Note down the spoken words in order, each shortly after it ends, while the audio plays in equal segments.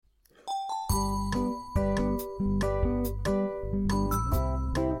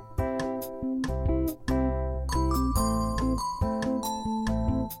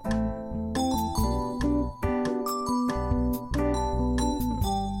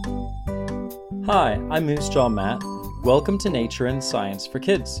Hi, I'm Moosejaw Matt. Welcome to Nature and Science for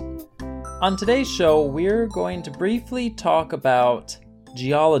Kids. On today's show, we're going to briefly talk about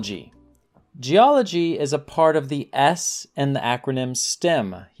geology. Geology is a part of the S in the acronym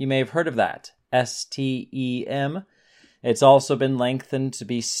STEM. You may have heard of that, S-T-E-M. It's also been lengthened to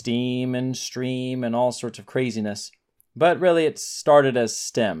be STEAM and STREAM and all sorts of craziness. But really, it started as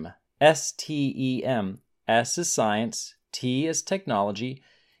STEM, S-T-E-M. S is science, T is technology,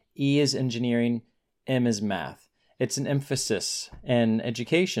 E is engineering, M is math. It's an emphasis in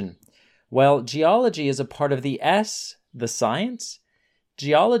education. Well, geology is a part of the S, the science.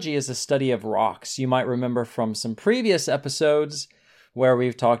 Geology is a study of rocks. You might remember from some previous episodes where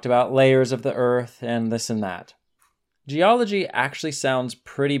we've talked about layers of the earth and this and that. Geology actually sounds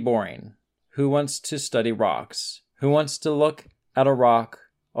pretty boring. Who wants to study rocks? Who wants to look at a rock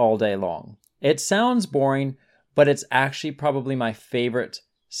all day long? It sounds boring, but it's actually probably my favorite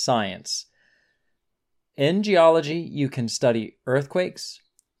science. In geology, you can study earthquakes,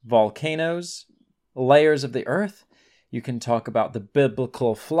 volcanoes, layers of the earth. You can talk about the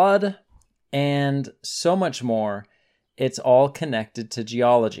biblical flood, and so much more. It's all connected to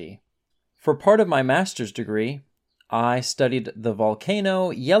geology. For part of my master's degree, I studied the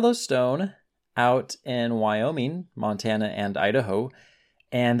volcano Yellowstone out in Wyoming, Montana, and Idaho,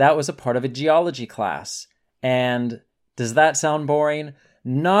 and that was a part of a geology class. And does that sound boring?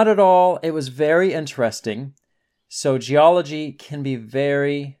 Not at all. It was very interesting. So geology can be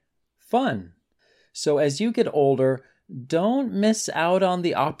very fun. So as you get older, don't miss out on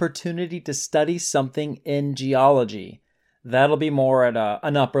the opportunity to study something in geology. That'll be more at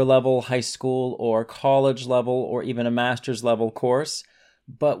an upper level, high school or college level, or even a master's level course.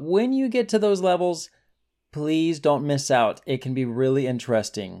 But when you get to those levels, please don't miss out. It can be really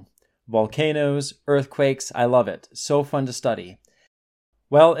interesting. Volcanoes, earthquakes, I love it. So fun to study.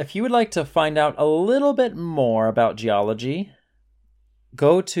 Well, if you would like to find out a little bit more about geology,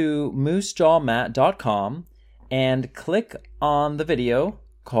 go to moosejawmatt.com and click on the video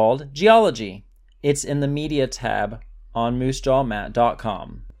called Geology. It's in the Media tab on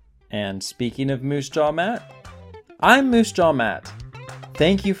moosejawmatt.com. And speaking of Moosejaw Matt, I'm Moosejaw Matt.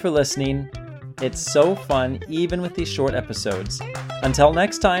 Thank you for listening. It's so fun, even with these short episodes. Until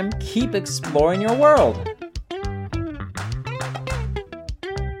next time, keep exploring your world.